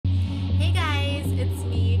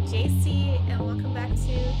JC, and welcome back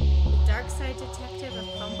to Darkside Detective, a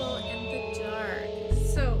Fumble in the Dark.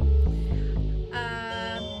 So,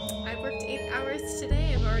 I worked 8 hours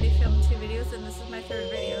today. I've already filmed 2 videos, and this is my 3rd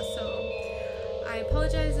video, so I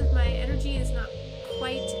apologize if my energy is not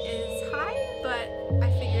quite as high, but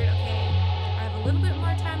I figured, okay, I have a little bit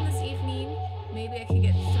more time this evening. Maybe I could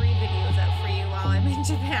get 3 videos out for you while I'm in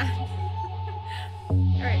Japan.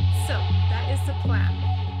 Alright, so that is the plan.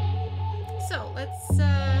 So let's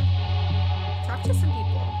talk to some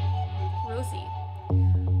people. Rosie,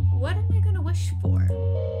 what am I gonna wish for?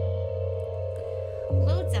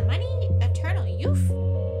 Loads of money, eternal youth,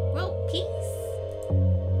 world peace.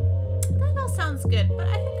 That all sounds good, but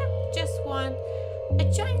I think I just want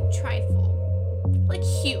a giant trifle. Like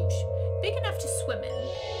huge, big enough to swim in.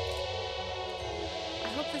 I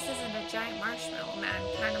hope this isn't a giant marshmallow man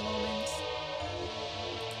kind of moment.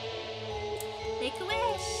 Make a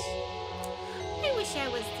wish. I wish I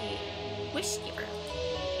was the wish giver.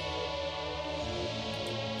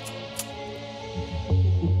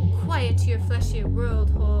 Quiet to your fleshy world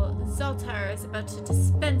hole. Zoltar is about to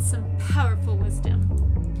dispense some powerful wisdom.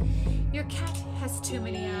 Your cat has too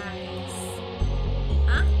many eyes.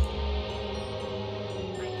 Huh?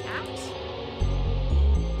 My cat?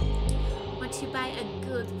 Want to buy a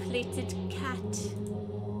gold-plated cat?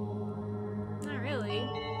 Not really.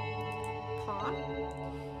 Paw?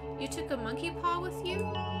 You took a monkey paw with you?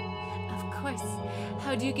 Of course.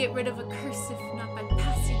 How do you get rid of a curse if not by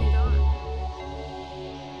passing it on?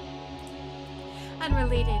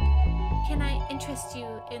 Unrelated. Can I interest you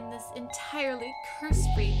in this entirely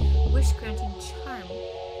curse-free, wish-granting charm,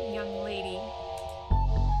 young lady?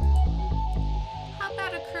 How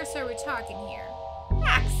bad a curse are we talking here?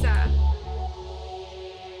 Axa!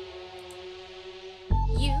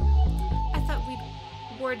 You? I thought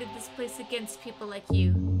we'd warded this place against people like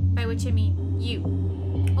you. By which I mean you.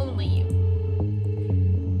 Only you.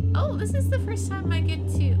 Oh, this is the first time I get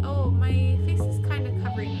to... Oh, my face is kind of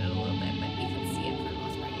covering it a little bit, but you can see it for the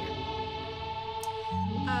most part here.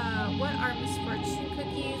 What are misfortune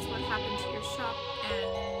cookies? What happened to your shop?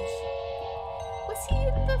 And... Was he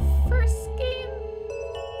in the first game?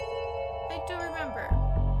 I don't remember.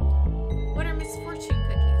 What are misfortune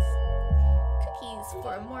cookies? Cookies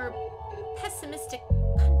for a more pessimistic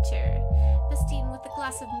puncher. Busting with a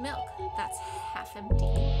glass of milk that's half empty.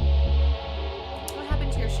 What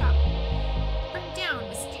happened to your shop? Burned down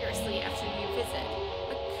mysteriously after your visit,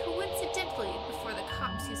 but coincidentally before the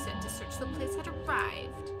cops you sent to search the place had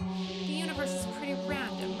arrived. The universe is pretty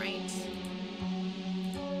random, right?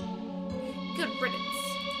 Good riddance.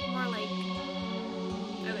 More like...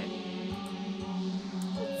 Okay.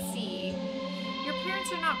 Let's see. Your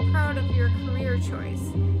parents are not proud of your career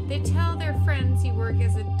choice. They tell their friends you work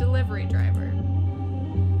as a delivery driver.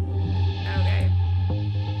 Okay.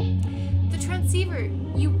 The transceiver,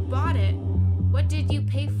 you bought it. What did you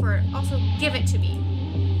pay for it? Also, give it to me.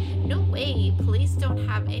 No way. Police don't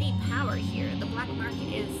have any power here. The black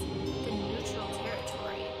market is the neutral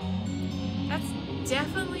territory. That's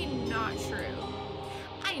definitely not true.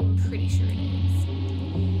 I'm pretty sure it is.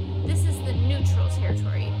 This is the neutral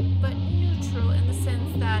territory, but neutral in the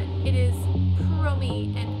sense that it is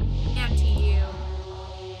pro-me and anti-you.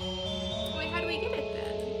 Wait, how do we get it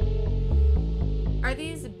then? Are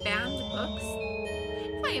these banned books?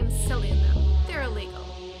 If I am selling them, they're illegal.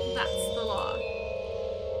 That's the law.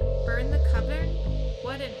 Burn the cupboard?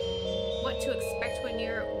 What to expect when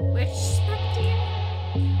you're witch-specting?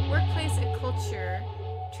 Workplace and culture.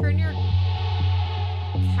 Turn your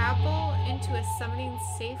cabal into a summoning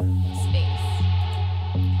safe space.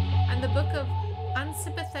 And the book of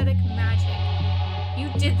unsympathetic magic. You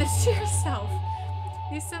did this to yourself.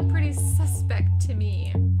 You sound pretty suspect to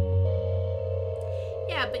me.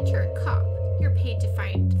 Yeah, but you're a cop. You're paid to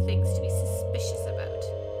find things to be suspicious about.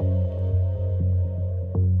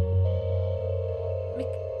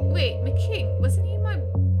 Wait, McKing, wasn't he my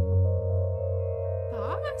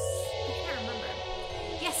boss? I can't remember.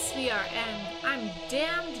 Yes, we are, and I'm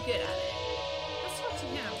damned good at it. Let's talk to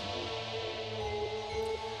him.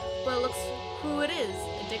 Well, looks who it is.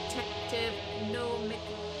 A detective, no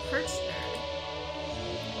McPartner.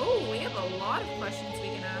 Oh, we have a lot of questions we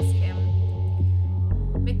can ask him.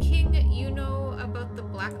 McKing, you know about the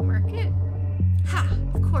black market? Ha!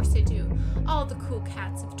 Of course I do. All the cool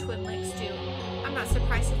cats of Twin Lakes do. I'm not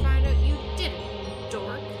surprised to find out you didn't,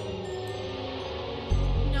 dork.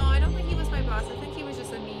 No, I don't think he was my boss. I think he was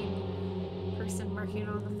just a mean person working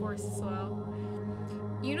on the force as well.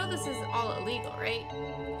 You know this is all illegal, right?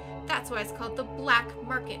 That's why it's called the black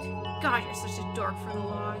market. God, you're such a dork for the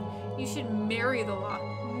law. You should marry the law.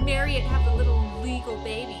 Marry it, have the little legal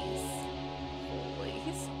babies. Holy,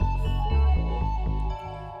 he's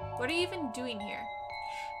What are you even doing here?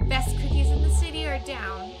 Best cookies in the city are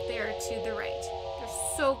down there to the right. They're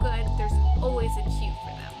so good, there's always a queue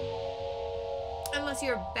for them. Unless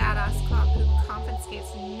you're a badass cop who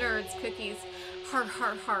confiscates nerds' cookies. Har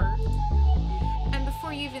har har. And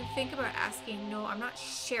before you even think about asking, no, I'm not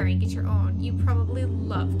sharing, get your own, you probably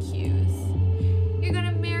love queues. You're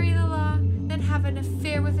gonna marry the law, then have an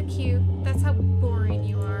affair with a queue. That's how boring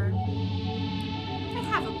you are. I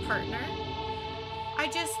have a partner. I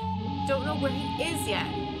just don't know where he is yet.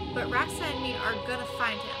 But Raxa and me are gonna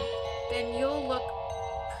find him. Then you'll look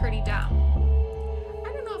pretty dumb.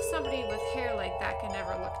 I don't know if somebody with hair like that can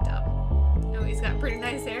ever look dumb. Oh, he's got pretty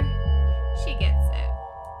nice hair. She gets it.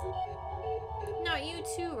 Not you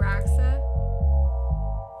too, Raxa.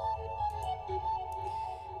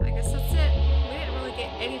 I guess that's it. We didn't really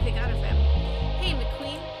get anything out of him. Hey,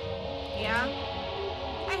 McQueen. Yeah?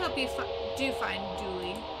 I hope you do find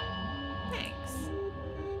Julie. Thanks.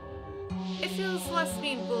 It feels less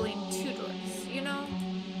mean bullying two dwarfs, you know?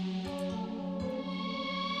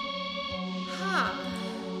 Huh.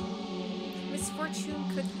 Misfortune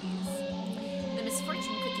cookies. The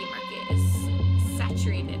misfortune cookie market is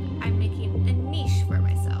saturated. I'm making a niche for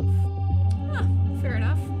myself. Huh, fair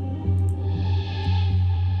enough.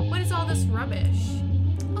 What is all this rubbish?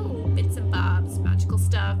 Oh, bits and bobs, magical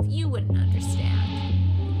stuff. You wouldn't understand.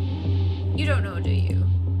 You don't know, do you?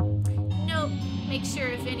 Nope. Make sure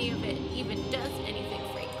if any of it even does anything,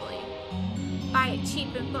 frankly. Buy it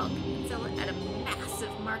cheap in bulk and sell it at a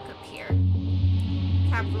massive markup here.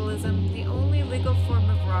 Capitalism, the only legal form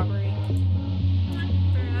of robbery.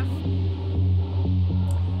 Fair enough.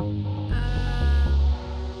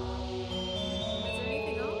 Is there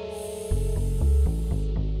anything else?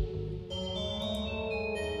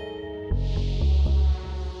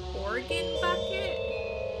 Organ bucket?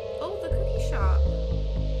 Oh, the cookie shop.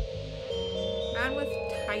 Man with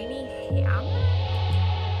tiny hammer?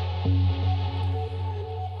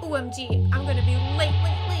 OMG, I'm gonna be late.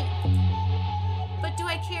 But do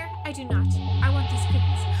I care? I do not. I want these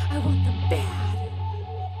cookies. I want them bad.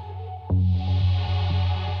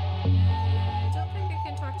 I don't think I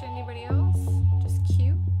can talk to anybody else. Just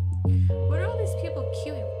queue. What are all these people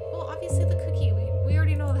queuing? Well, obviously the cookie. We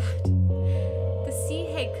already know that. The sea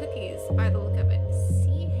hag cookies, by the look of it.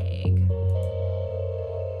 Sea hag.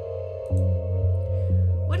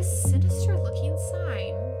 What a sinister looking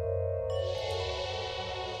sign.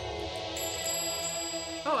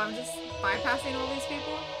 Oh, I'm just bypassing all these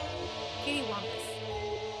people? Kitty Wampus.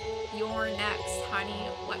 You're next, honey.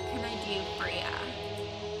 What can I do for ya?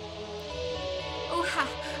 Oh, ha!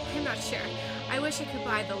 I'm not sure. I wish I could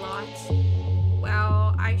buy the lot.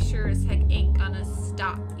 Well, I sure as heck ain't gonna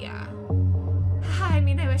stop ya. I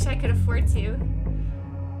mean, I wish I could afford to.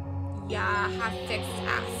 Yeah, have fixed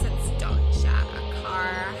assets, don't ya? A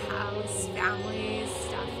car, house, family,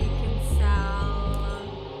 stuff you can sell.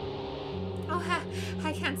 Oh, ha!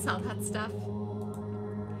 I can't sell that stuff.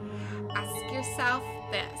 Ask yourself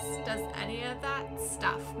this. Does any of that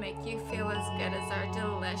stuff make you feel as good as our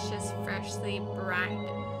delicious, freshly brined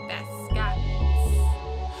biscuits?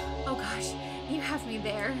 Oh gosh, you have me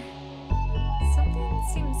there. Something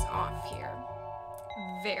seems off here.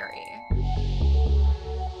 Very.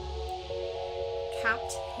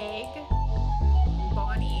 Capt Haig?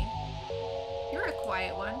 Bonnie. You're a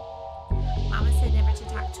quiet one. Mama said never to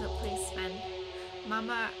talk to a policeman.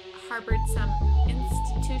 Mama harbored some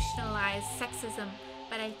institutionalized sexism,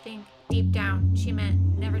 but I think deep down she meant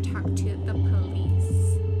never talk to the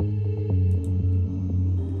police.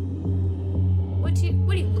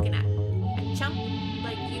 What are you looking at? A chump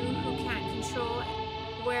like you who can't control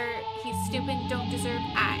where he's stupid don't deserve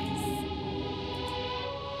eyes.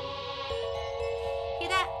 Hear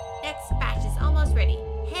that? Next batch is almost ready.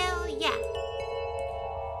 Hell yeah!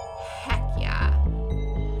 Heck yeah.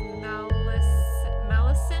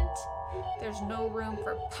 Maleficent? There's no room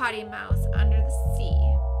for potty mouths under the sea.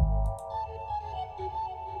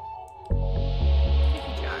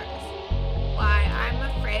 Cookie jars. Why, I'm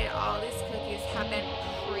afraid all these cookies have been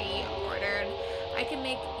pre-ordered. I can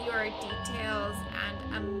make your details and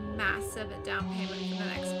a massive down payment for the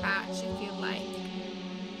next batch if you'd like.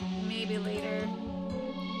 Maybe later.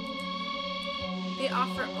 They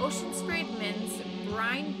offer ocean-sprayed mints,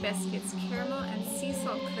 brine biscuits, caramel and sea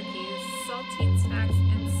salt cookies, saltine snacks,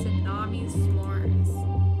 and tsunami s'mores.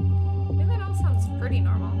 I mean, that all sounds pretty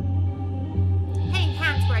normal. Hey,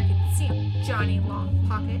 hands where I can see them, Johnny Long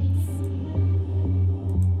Pockets.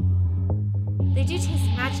 They do taste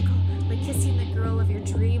magical, like kissing the girl of your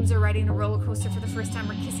dreams or riding a roller coaster for the first time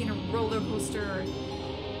or kissing a roller coaster or...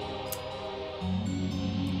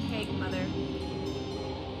 Hey, mother.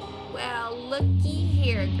 Well, looky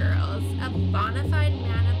here, girls. A bona fide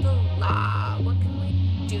man of the law. What can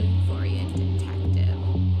we do for you, detective?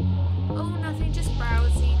 Oh, nothing, just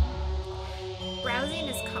browsing. Browsing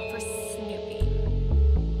is caught for snooping.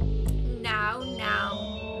 Now,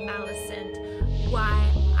 Millicent.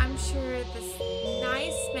 Why, I'm sure this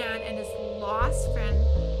nice man and his lost friend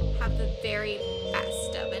have the very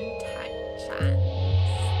best of intentions.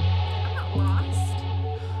 I'm not lost.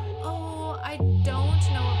 Oh, I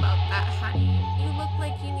don't know about that, honey. You look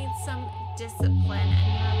like you need some discipline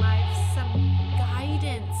in your life, some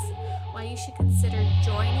guidance. Why you should consider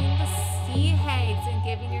joining the Sea Hags and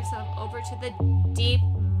giving yourself over to the Deep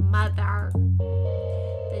Mother.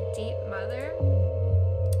 The Deep Mother?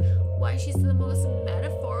 Why, she's the most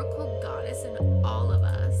metaphorical goddess in all of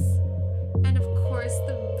us. And of course,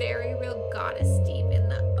 the very real goddess deep in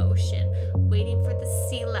the ocean, waiting for the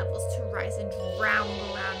sea levels to rise and drown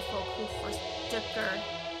the landfolk who forsook her.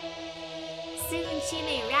 Soon she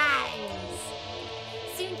may rise.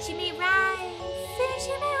 Soon she may rise. Soon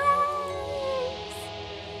she may rise.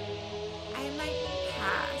 I might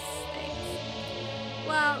pass things.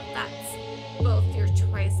 Well, that's both your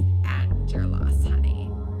choice and your loss, honey.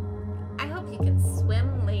 I hope you can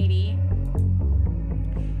swim, lady.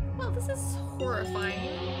 Well, this is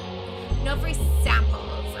horrifying. No free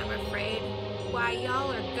samples, I'm afraid. Why,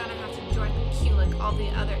 y'all are gonna have to join the queue like all the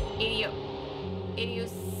other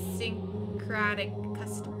idiosyncratic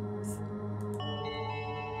customers.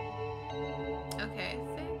 Okay, I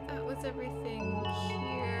think that was everything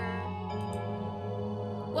here.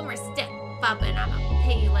 One more step up and I'm gonna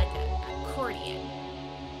pay you like an accordion.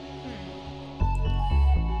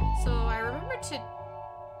 So I remember to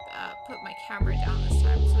put my camera down this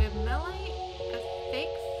time. So we have Melite, a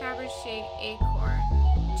fake Fabergé acorn,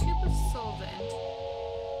 tube of solvent.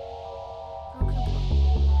 Okay.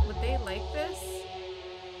 Would they like this?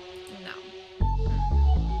 No.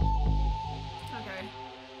 Okay.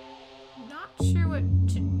 Not sure what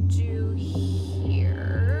to do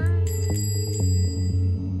here. Is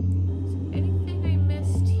there anything I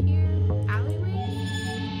missed here? Alleyway?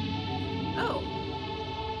 Oh.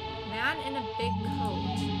 Man in a big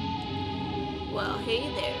coat. Well, hey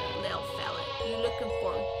there, little fella. You looking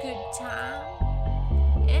for a good time?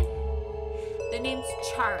 Eh? The name's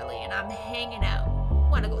Charlie, and I'm hanging out.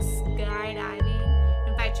 Wanna go skydiving?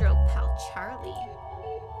 Invite your old pal Charlie.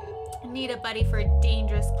 Need a buddy for a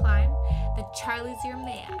dangerous climb? Then Charlie's your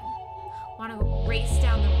man. Wanna go race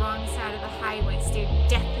down the wrong side of the highway and stare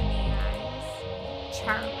death in the eyes?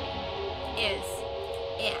 Charlie is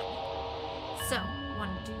in. So,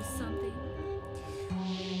 wanna do something?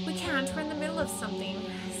 We can't. We're in the middle of something.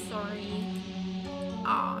 Sorry.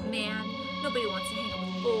 Aw, man. Nobody wants to hang out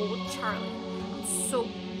with old Charlie. I'm so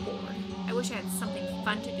bored. I wish I had something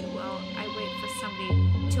fun to do while I wait for somebody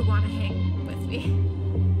to want to hang with me.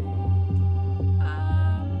 I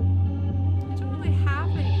don't really have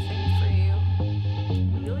anything for you.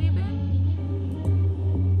 Really, Ben?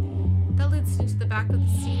 That leads into the back of the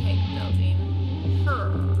Sea Hag building.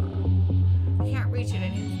 I can't reach it. I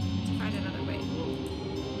need to find another way.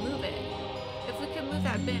 Move it. If we could move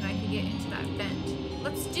that bin, I could get into that vent.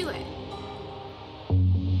 Let's do it.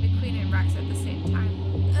 McQueen and Rex at the same time.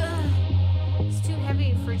 Ugh. It's too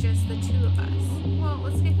heavy for just the two of us. Well,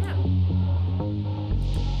 let's get him.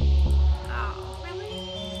 Oh, really?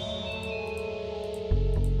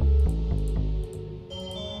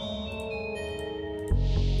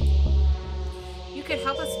 You could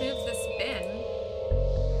help us move this bin.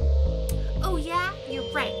 Oh yeah?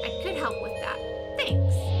 You're right. I could help with that.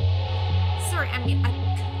 Thanks. Sorry, I mean, I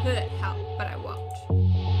could help, but I won't.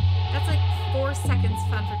 That's like 4 seconds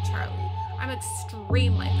fun for Charlie. I'm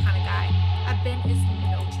extreme life kind of guy. A bin is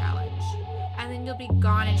no challenge. And then you'll be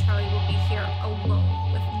gone and Charlie will be here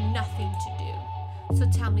alone with nothing to do. So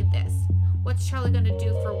tell me this. What's Charlie gonna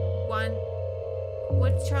do for fun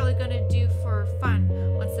once the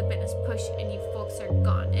bin is pushed and you folks are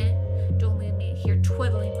gone, eh? Don't leave me here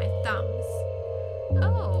twiddling my thumbs.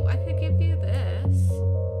 Oh, I could give you this.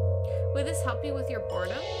 Would this help you with your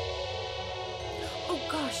boredom? Oh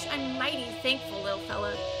gosh, I'm mighty thankful, little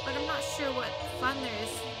fella, but I'm not sure what fun there is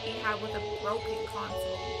to be had with a broken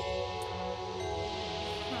console.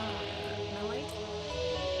 Melite?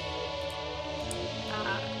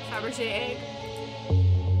 Fabergé egg?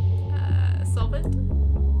 Solvent?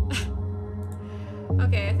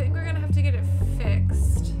 Okay, I think we're gonna have to get it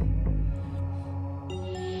fixed.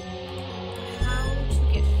 How to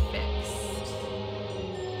get fixed?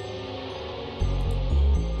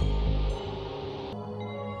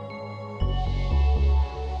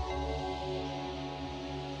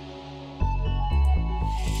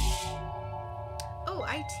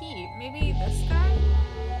 IT. Maybe this guy?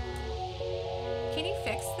 Can you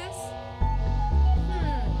fix this?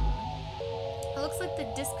 It looks like the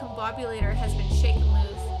discombobulator has been shaken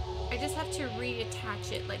loose. I just have to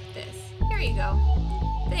reattach it like this. Here you go.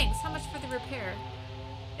 Thanks. How much for the repair?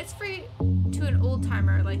 It's free to an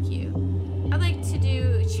old-timer like you. I like to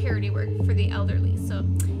do charity work for the elderly, so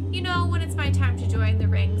you know when it's my time to join the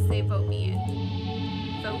ranks, they vote me in.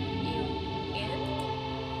 Vote you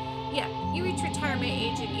in? Yeah, you reach retirement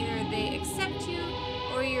age and either they accept you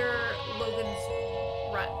or you're Logan's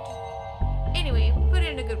runt. Anyway, put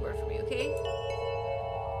in a good word for me, okay?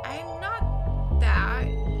 I'm not that.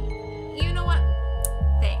 You know what?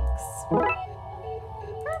 Thanks.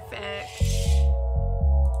 Perfect.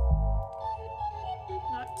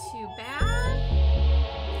 Not too bad.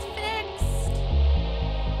 It's fixed.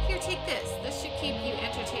 Here, take this. This should keep you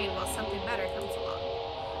entertained while something better comes along.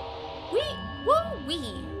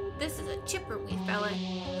 Woo-wee! This is a chipper, wee fella.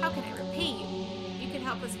 How can I repay you? You can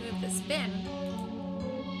help us move this bin.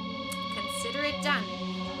 Consider it done.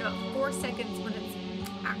 In about 4 seconds when it's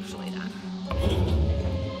actually done.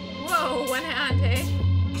 Whoa, one hand, eh?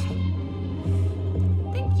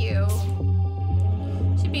 Thank you.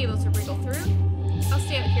 Should be able to wriggle through. I'll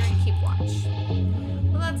stay out here and keep watch.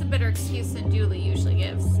 Well, that's a better excuse than Dooley usually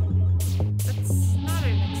gives. That's not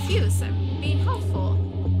an excuse. I'm being helpful.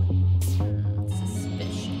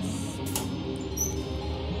 Suspicious.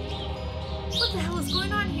 What the hell is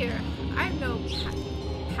going on here? I'm no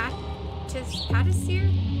patissier,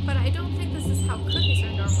 but I don't think this is how cookies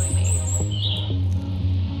are normally made.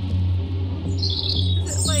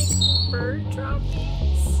 Is it like bird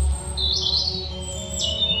droppings?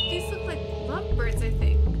 These look like lovebirds, I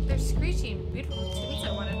think. They're screeching beautiful tunes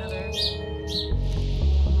at one another.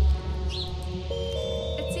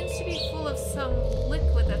 It seems to be full of some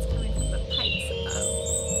liquid that's coming from the pipes above.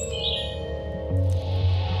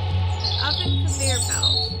 An oven conveyor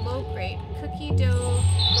belt, low grade. Cookie dough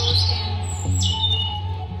goes in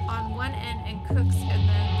on one end and cooks, and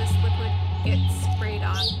then this liquid gets sprayed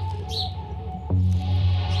on.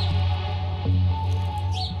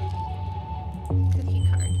 Cookie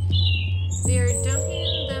card. They are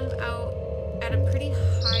dumping them out at a pretty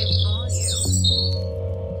high volume.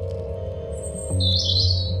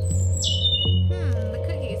 The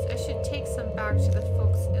cookies. I should take some back to the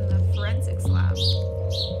folks in the forensics lab.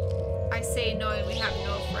 I say knowing we have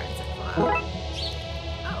no forensic lab.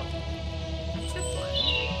 Oh, I took one.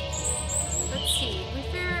 Let's see. We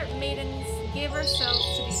fair maidens gave ourselves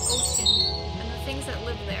to the ocean and the things that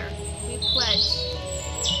live there. We pledge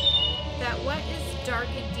that what is dark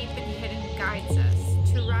and deep and hidden guides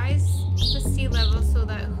us, to rise the sea level so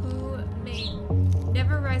that who may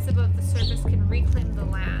never rise above the surface can reclaim the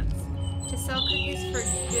lands, to sell cookies for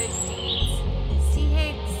good deeds. Sea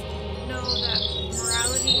hags know that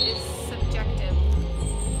morality is subjective.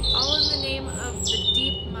 All in the name of the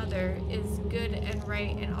deep mother is good and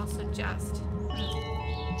right and also just.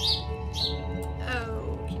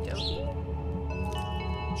 Okie dokie.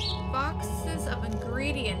 Boxes of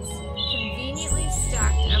ingredients conveniently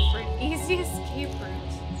stacked up for an easy escape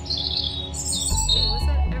route. Okay, was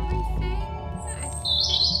that everything? I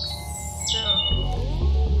think so.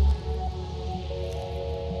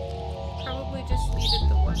 Probably just needed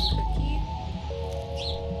the one cookie.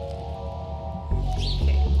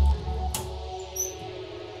 Okay.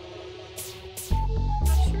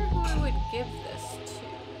 Not sure who I would give this to.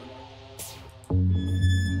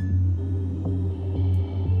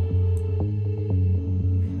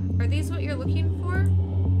 Are these what you're looking for?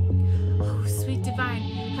 Oh, sweet divine.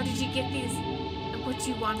 How did you get these? And what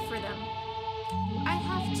do you want for them? I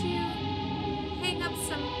have to hang up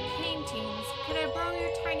some paintings. Could I borrow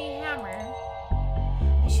your tiny hammer?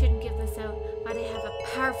 I shouldn't give this out, but I have a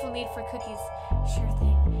powerful need for cookies. Sure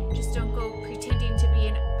thing. Just don't go pretending to be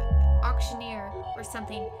an auctioneer or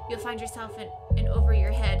something. You'll find yourself in over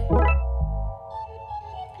your head.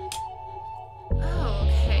 Oh,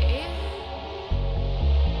 okay.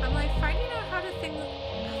 I'm like finding out how to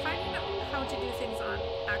do things on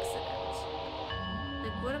accident.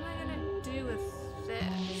 Like, what am I gonna do with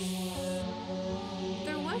this?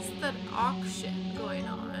 There was that auction going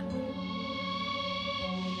on.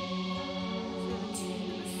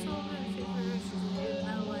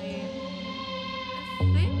 I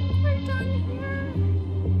think we're done here.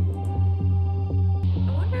 I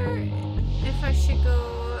wonder if I should go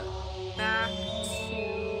back to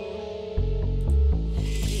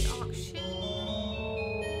the auction.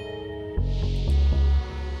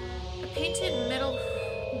 A painted metal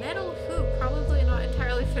hoop, probably not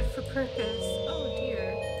entirely fit for purpose. Oh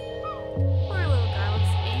dear. Poor little guy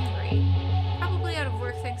looks angry. Probably out of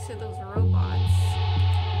work thanks to those robots.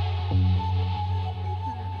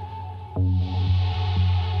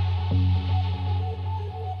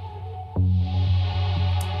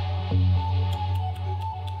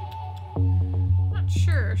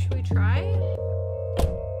 we try?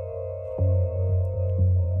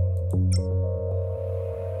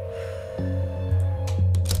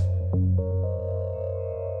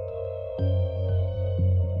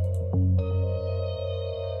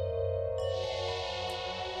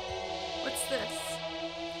 What's this?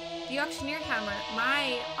 The auctioneer hammer.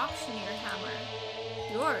 My auctioneer hammer.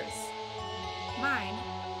 Yours. Mine.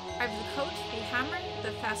 I have the coat, the hammer,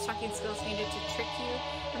 the fast-talking skills needed to trick you,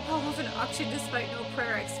 and pull off an auction despite no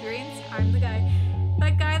prior experience. I'm the guy.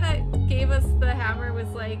 That guy that gave us the hammer was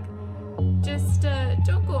like, just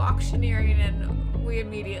don't go auctioneering, and we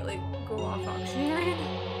immediately go off auctioneering.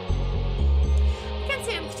 I can't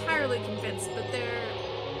say I'm entirely convinced, but there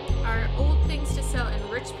are old things to sell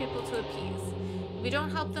and rich people to appease. If we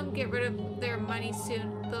don't help them get rid of their money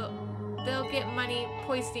soon, they'll get money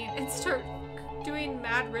poisoning and start doing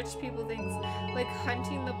mad rich people things like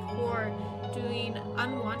hunting the poor, doing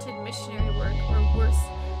unwanted missionary work, or worse,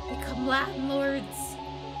 become landlords.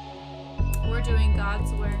 We're doing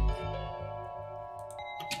God's work.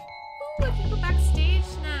 Ooh, I can go backstage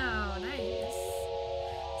now. Nice.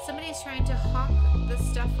 Somebody's trying to hawk the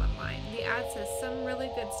stuff online. The ad says some really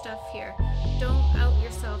good stuff here. Don't out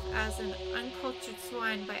yourself as an uncultured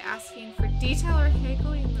swine by asking for detail or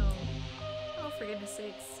haggling though. Oh, for goodness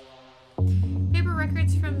sakes. Paper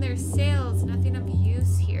records from their sales, nothing of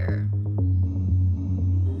use here.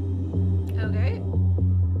 Okay.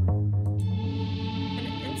 An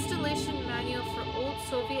installation manual for old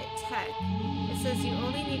Soviet tech. It says you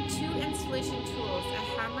only need 2 installation tools, a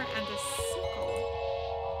hammer and a sickle.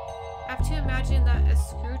 I have to imagine that a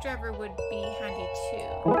screwdriver would be handy too.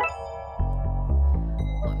 Oh,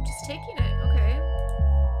 I'm just taking it, okay.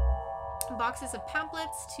 Boxes of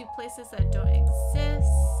pamphlets to places that don't exist.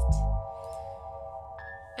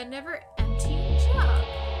 A never-emptying jug.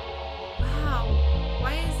 Wow,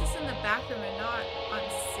 why is this in the back room and not on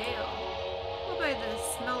sale? Well, by the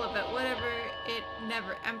smell of it, whatever it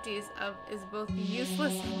never empties of is both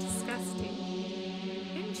useless and disgusting.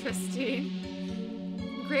 Interesting.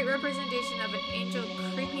 Great representation of an angel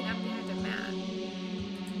creeping up behind a man.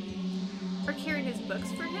 Or carrying his books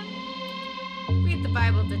for him? Read the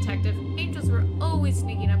Bible, detective. Angels were always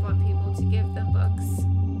sneaking up on people to give them books.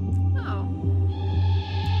 Oh.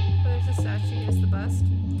 There's a statue. Here's the bust.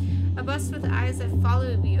 A bust with eyes that follow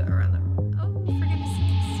you around the room. Oh, for goodness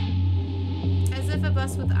sakes. As if a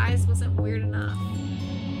bust with eyes wasn't weird enough.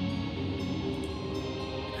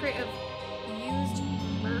 A crate of used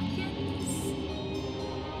merkins.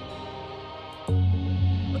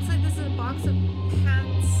 Looks like this is a box of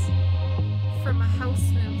pants from a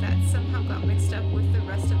house move that somehow got mixed up with the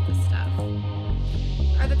rest of the stuff.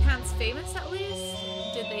 Are the pants famous at least?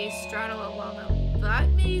 Did they straddle a well-known butt,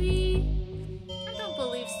 maybe? I don't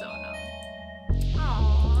believe so, no.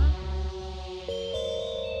 Aww.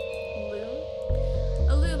 Loom?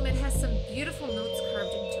 A loom, it has some beautiful notes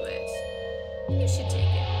carved into it. You should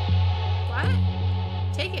take it. What?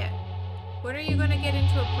 Take it. When are you gonna get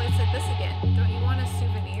into a place like this again? Don't you want a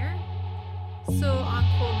souvenir? So on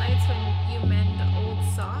cold nights when you mend old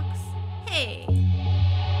socks? Hey!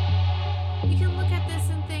 You can look at this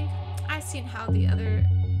and think, I've seen how the other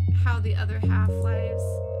half lives.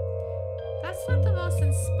 That's not the most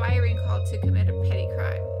inspiring call to commit a petty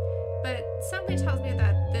crime, but something tells me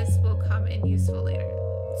that this will come in useful later.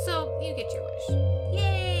 So you get your wish.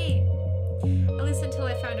 Yay! At least until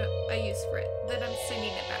I found a use for it. Then I'm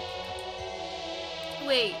sending it back here.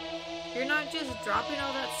 Wait, you're not just dropping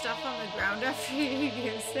all that stuff on the ground after you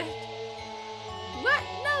use it? What?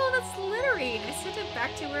 No, that's littering. I sent it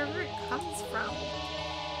back to wherever it comes from.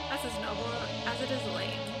 That's as noble as it is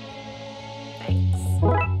lame. Thanks.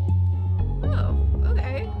 Oh,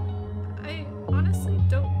 okay. I honestly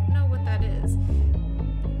don't know what that is.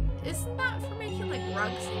 Isn't that for making like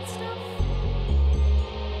rugs and stuff?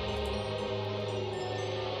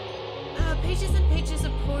 Pages and pages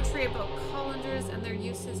of poetry about colanders and their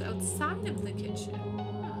uses outside of the kitchen.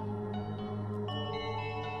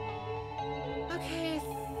 Okay, I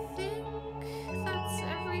think that's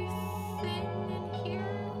everything in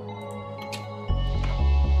here.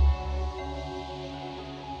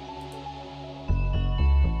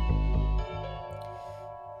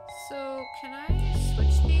 So, can I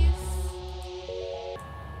switch these?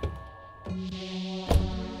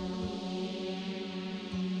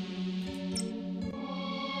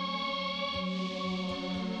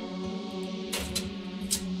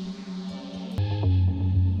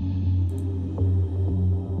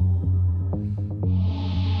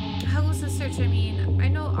 I mean, I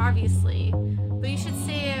know obviously, but you should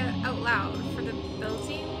say it out loud for the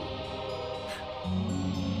building.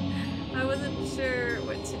 I wasn't sure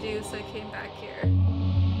what to do, so I came back here.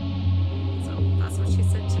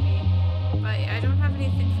 But I don't have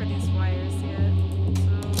anything for these wires yet.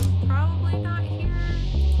 So probably not here.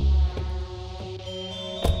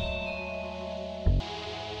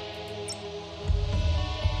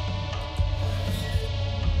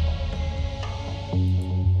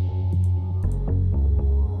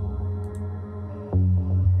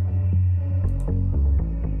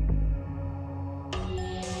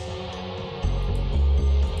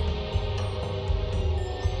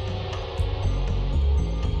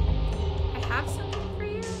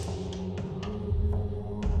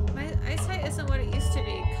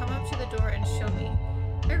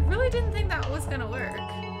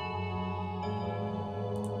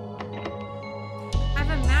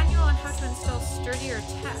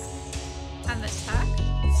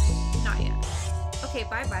 Okay,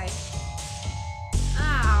 bye-bye.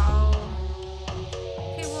 Ow.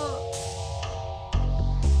 Okay, well...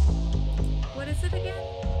 What is it again?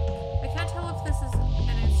 I can't tell if this is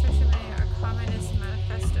an instruction manual or communist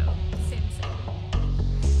manifesto. Same.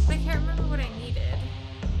 But I can't remember what I needed.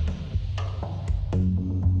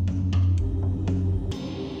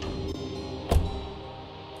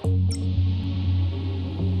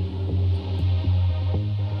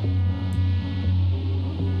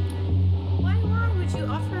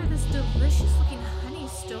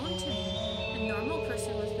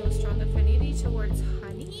 Towards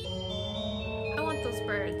honey? I want those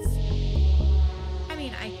birds. I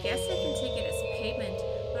mean, I guess I can take it as payment,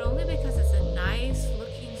 but only because it's a nice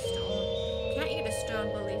looking stone. Can't eat a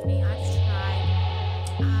stone, believe me, I've tried.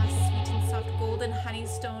 Ah, sweet and soft golden honey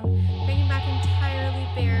stone, bringing back entirely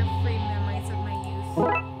bare, free memories of my youth.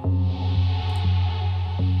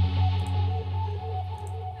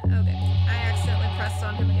 Okay, I accidentally pressed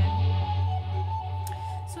on him again.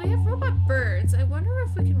 So we have robot birds. I wonder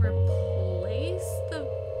if we can replace the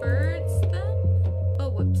birds then? Oh,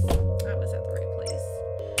 whoops. I was at the right place.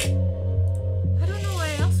 I don't know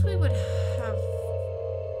why else we would have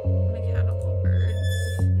mechanical birds.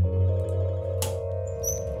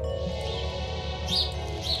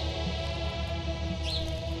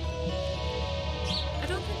 I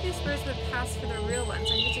don't think these birds would pass for the real ones.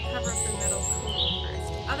 I need to cover up the metal coating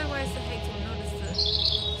first. Otherwise, the hags will notice the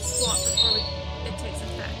swap before it takes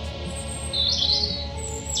effect.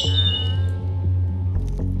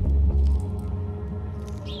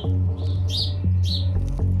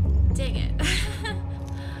 Dang it.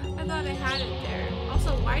 I thought I had it there.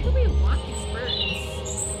 Also, why do we want these birds?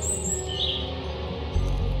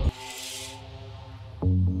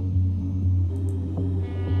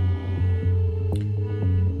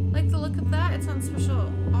 Like the look of that? It's on special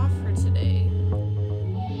offer today.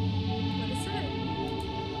 What is it?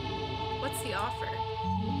 What's the offer?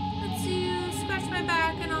 Let's you scratch my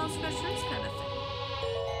back and I'll scratch yours kind of thing.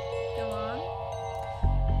 Go on.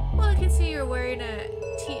 Well, I can see you're wearing a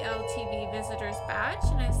TLTV visitor's badge,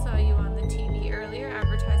 and I saw you on the TV earlier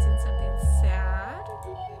advertising something sad.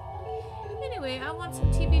 Anyway, I want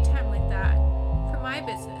some TV time like that for my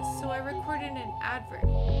business, so I recorded an advert.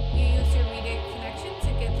 You use your media connections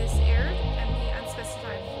to get this aired, and the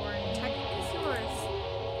unspecified foreign tech is yours.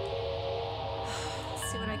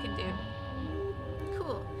 See what I can do.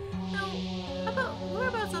 Cool. Now,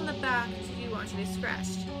 whereabouts on the back do you want to be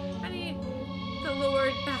scratched? I need the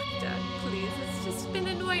lower back done, please. It's just been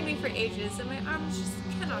annoying me for ages, and my arms just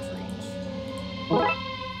cannot reach.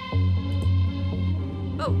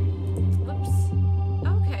 Oh, whoops.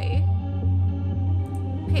 Okay.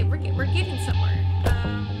 Okay, we're getting somewhere.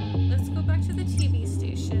 Let's go back to the TV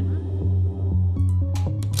station.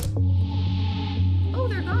 Oh,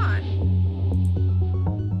 they're gone.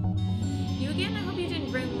 You again? I hope you didn't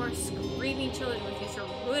bring more screaming children with you, so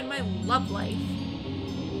ruin my love life.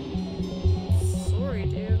 Sorry,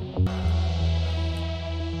 dude.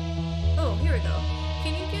 Oh, here we go.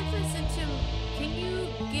 Can you give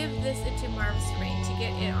this into Marv's screen to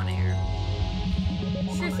get it on air?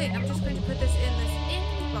 Sure thing. I'm just going to put this in this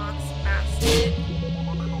inbox basket.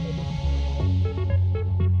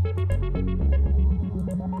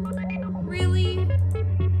 Really?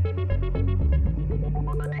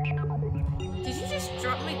 Did you just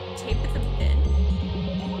drop my tape at the bin?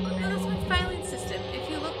 No, that's my filing system. If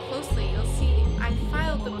you look closely, you'll see I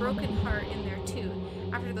filed the broken heart in there too,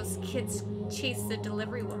 after those kids chased the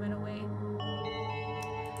delivery woman away.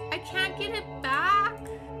 I can't get it back?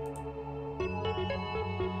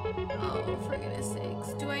 Oh, for goodness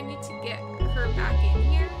sakes. Do I need to get her back in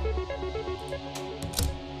here?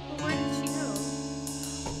 Well, where did she go?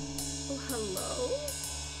 Oh, hello?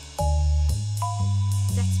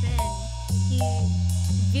 That's man.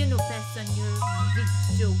 He will pass on your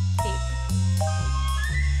video tape.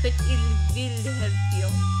 But it will help you.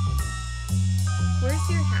 Where's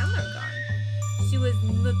your hammer gone? She was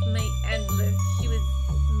not my handler. She was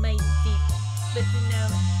my thief. But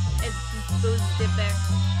now, I've disposed of her.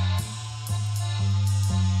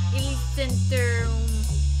 Il sent her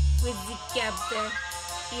with the captor.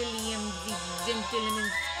 Ilium, the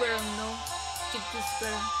gentleman squirrel, no? Chicken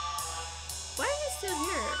squirrel. Why are you still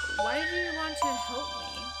here? Why do you want to help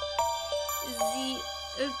me? The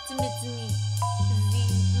ultimate me. The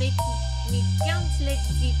make me count like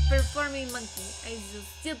the performing monkey. I will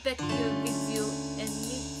still back here with you and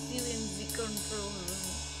meet you in the control room.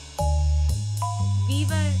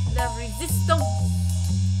 Viva la resistance!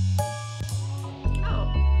 Oh.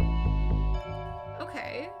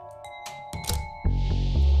 Okay.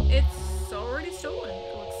 It's already stolen,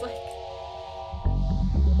 it looks like.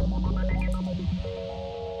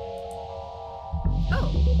 Oh,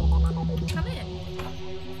 come in.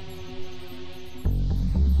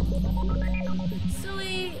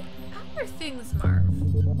 Silly, how are things, Marv?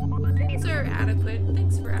 Things are adequate,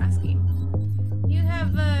 thanks for asking. You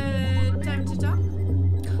have, time to talk?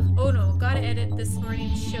 Oh no, gotta edit this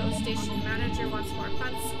morning's show. Station manager wants more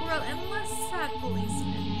fun squirrel and less sad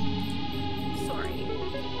policeman. Sorry.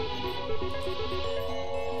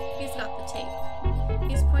 He's got the tape.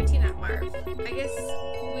 He's pointing at Marv. I guess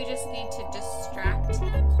we just need to distract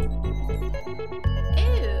him.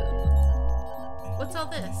 Ew. What's all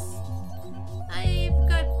this?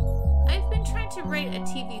 I've been trying to write a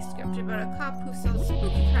TV script about a cop who sells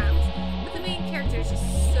spooky crimes, but the main character is just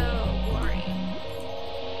so boring.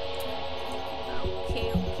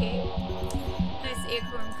 Okay. Nice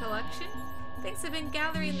acorn collection. Thanks, I've been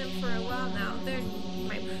gathering them for a while now. They're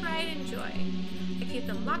my pride and joy. I keep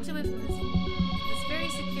them locked away from this very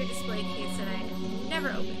secure display case that I never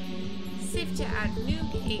open. Safe to add new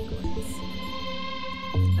acorns.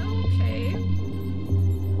 Okay.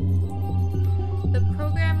 The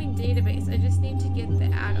programming database. I just need to get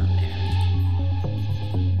the ad on there.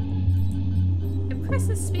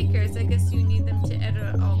 Impressive speakers. I guess you need them to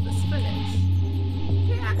edit all this footage.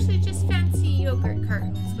 They're actually just fancy yogurt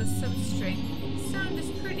cartons with some string. Sound is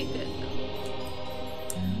pretty good though.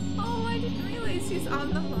 Oh, I didn't realize he's on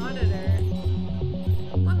the monitor.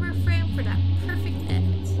 One more frame for that perfect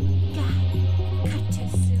edit. God, cut too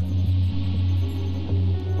soon.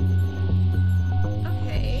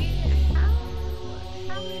 Okay,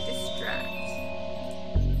 how do we distract?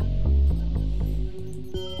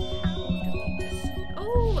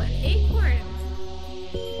 Oh, an acorn!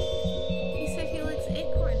 He said he likes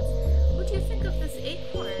acorns. What do you think of this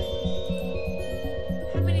acorn?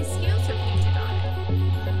 How many scales are painted on it?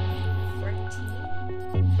 14?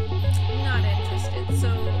 Not interested. So,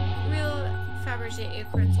 real Fabergé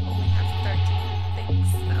acorns only have 13 things,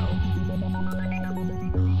 though.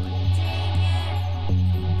 Dang it!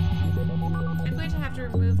 I'm going to have to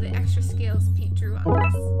remove the extra scales Pete drew on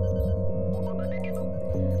this.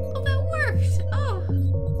 Oh, that worked! Oh!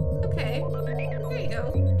 Okay. There you go.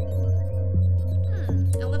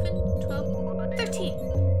 11, 12, 13.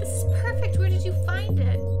 This is perfect. Where did you find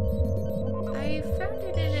it? I found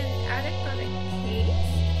it in an attic on a case.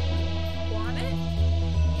 Want it?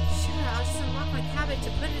 Sure, I'll just unlock my cabinet to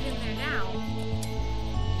put it in there now.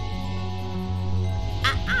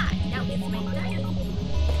 Now it's my time.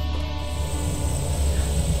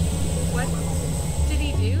 What did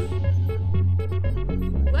he do?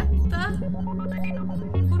 What the?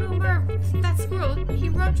 Oh no, Marv, that squirrel, he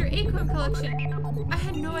robbed your acorn collection. I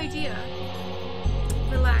had no idea.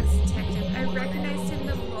 Relax, detective. I recognized him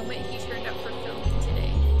the moment he turned up for filming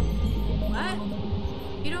today. What?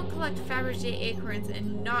 You don't collect Fabergé acorns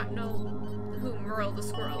and not know who Merle the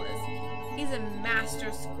squirrel is. He's a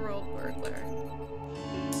master squirrel burglar.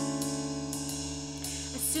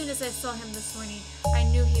 As soon as I saw him this morning, I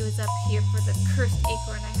knew he was up here for the cursed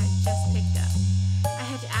acorn I had just picked up. I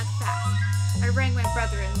had to act fast. I rang my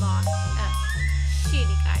brother-in-law, a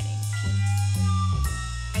shady guy named Pete.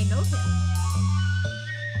 I know him.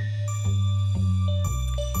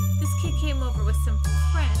 This kid came over with some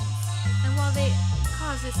friends, and while they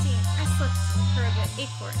caused a scene, I slipped her the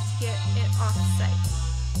acorn to get it off site.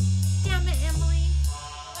 Damn it, Emily.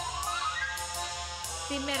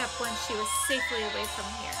 They met up when she was safely away from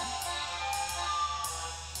here.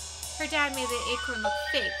 Her dad made the acorn look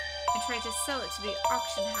fake and tried to sell it to the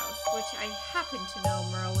auction house, which I happened to know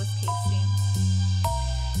Merle was casing.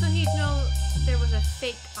 So he'd know there was a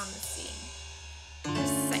fake on the scene.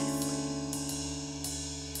 Precisely.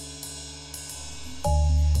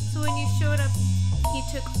 So when you showed up, he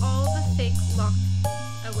took all the fake locked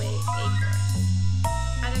away acorns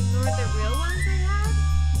and ignored the real ones I had?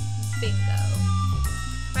 Bingo.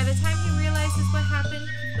 By the time he realizes what happened,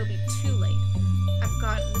 it'll be too late. I've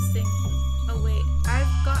gotten this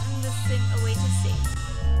thing away to safety.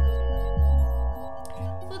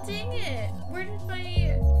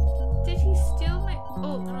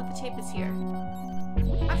 is here.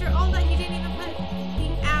 After all that, he didn't even put the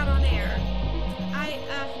ad on air.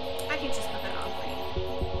 I can just put that on for you.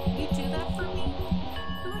 You do that for me?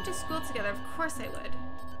 We went to school together. Of course I would.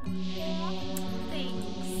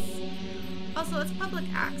 Thanks. Also, it's public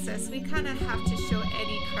access. We kind of have to show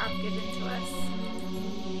any crap given to us.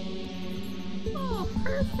 Oh,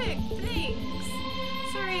 perfect. Thanks.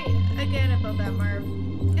 Sorry again about that, Marv.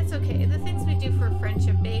 It's okay. The things we do for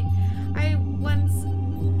Friendship Day. I once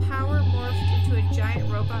power morphed into a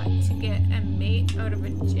giant robot to get a mate out of a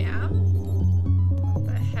jam. What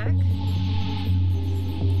the heck?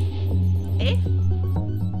 Eh?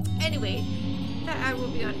 Anyway, that ad will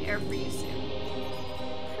be on air for you soon.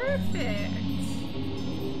 Perfect.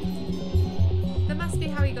 That must be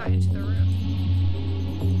how he got into the room.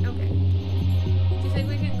 Okay. Do you think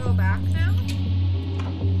we can go back now?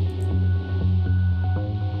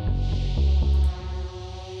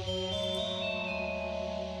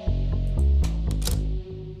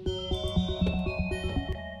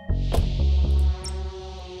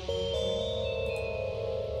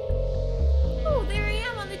 Oh, there I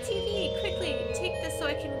am on the TV. Quickly, take this so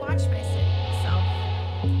I can watch myself.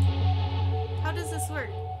 How does this work?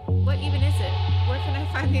 What even is it? Where can I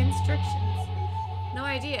find the instructions? No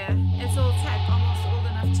idea. It's old tech, almost old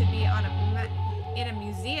enough to be on in a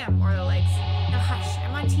museum or the likes. Now hush,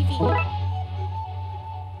 I'm on TV.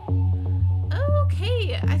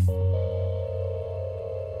 Okay, I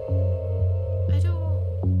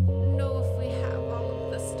don't know if we have all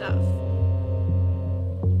of the stuff.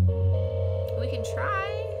 We can try.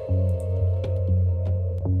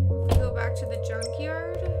 If we go back to the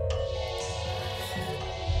junkyard.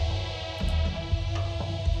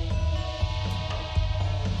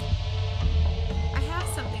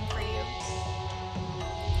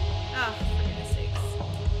 Oh, for goodness sakes.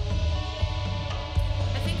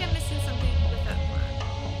 I think I'm missing something with that plan.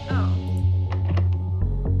 Oh.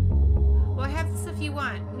 Well, I have this if you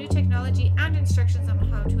want. New technology and instructions on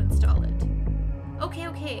how to install it. Okay,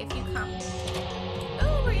 if you come.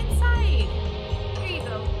 Oh, we're inside. Here you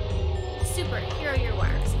go. Super, here are your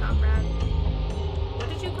wires, comrade. What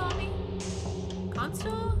did you call me?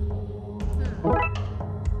 Console?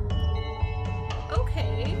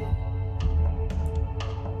 Okay.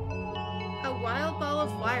 Wild ball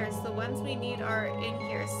of wires. The ones we need are in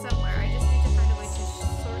here somewhere. I just need to find a way to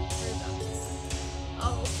sort through them.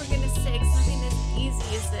 Oh, for goodness sakes, nothing as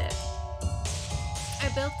easy as it. I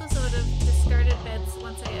built those out of discarded beds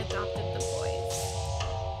once I adopted the boys.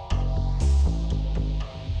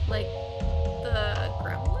 Like the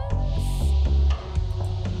gremlins?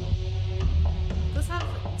 Those have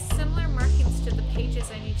similar markings to the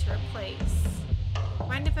pages I need to replace.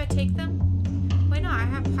 Mind if I take them? Why not? I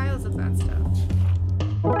have piles of that stuff.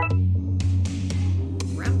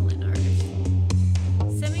 Gremlin art.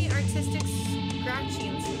 Semi-artistic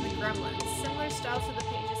scratchings from the gremlins. Similar style to the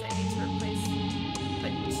pages I need to replace,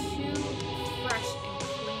 but too fresh and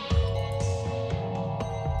clean.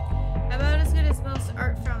 About as good as most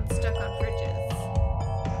art found stuck on fridges.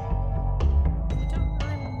 I don't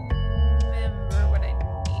remember what I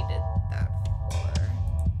needed that for.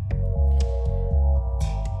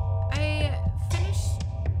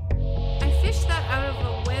 I fished that out of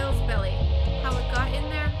a whale's belly. How it got in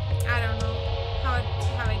there, I don't know.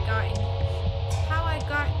 How I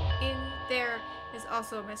got in there is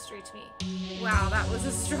also a mystery to me. Wow, that was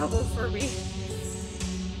a struggle for me.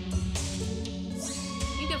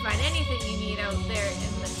 You can find anything you need out there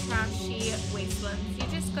in the trashy wastelands. You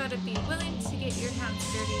just gotta be willing to get your hands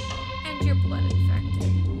dirty and your blood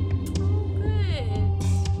infected. Oh,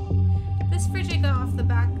 good. This fridge I got off the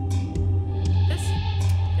back.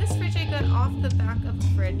 This fridge I got off the back of a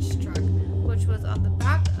fridge truck, which was on the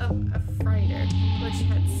back of a freighter, which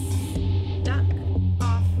had stuck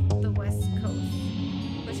off the west coast,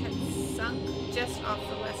 which had sunk just off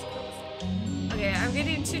the west coast. Okay, I'm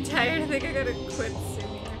getting too tired. I think I gotta quit soon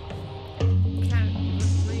here. Can't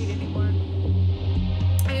read anymore.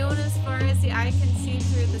 I own as far as the eye can see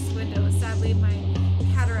through this window. Sadly, my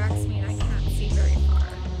cataracts mean I can't see very far.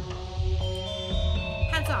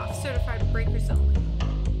 Hands off. Certified breakers only.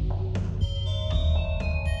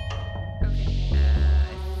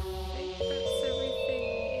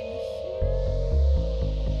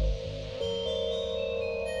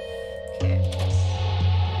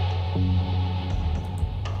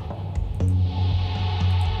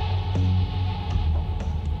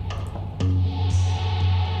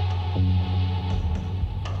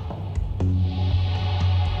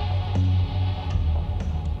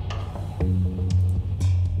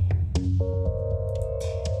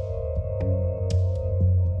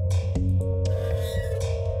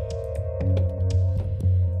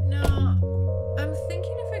 No.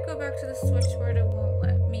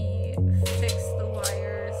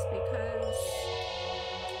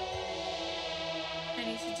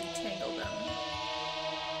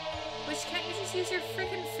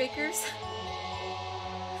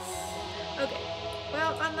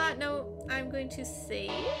 going to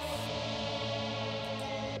save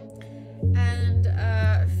and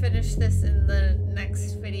finish this in the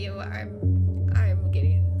next video. I'm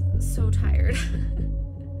getting so tired.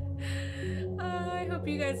 I hope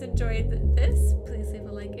you guys enjoyed this. Please leave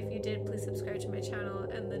a like if you did. Please subscribe to my channel.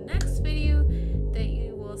 And the next video that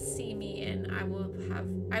you will see me in, I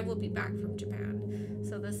will be back from Japan.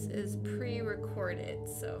 So this is pre-recorded.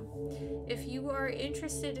 So if you are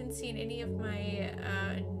interested in seeing any of my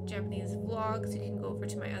Japanese vlogs, you can go over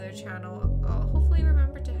to my other channel. I'll hopefully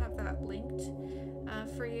remember to have that linked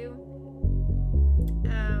for you.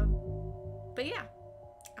 But yeah,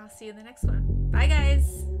 I'll see you in the next one. Bye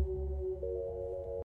guys!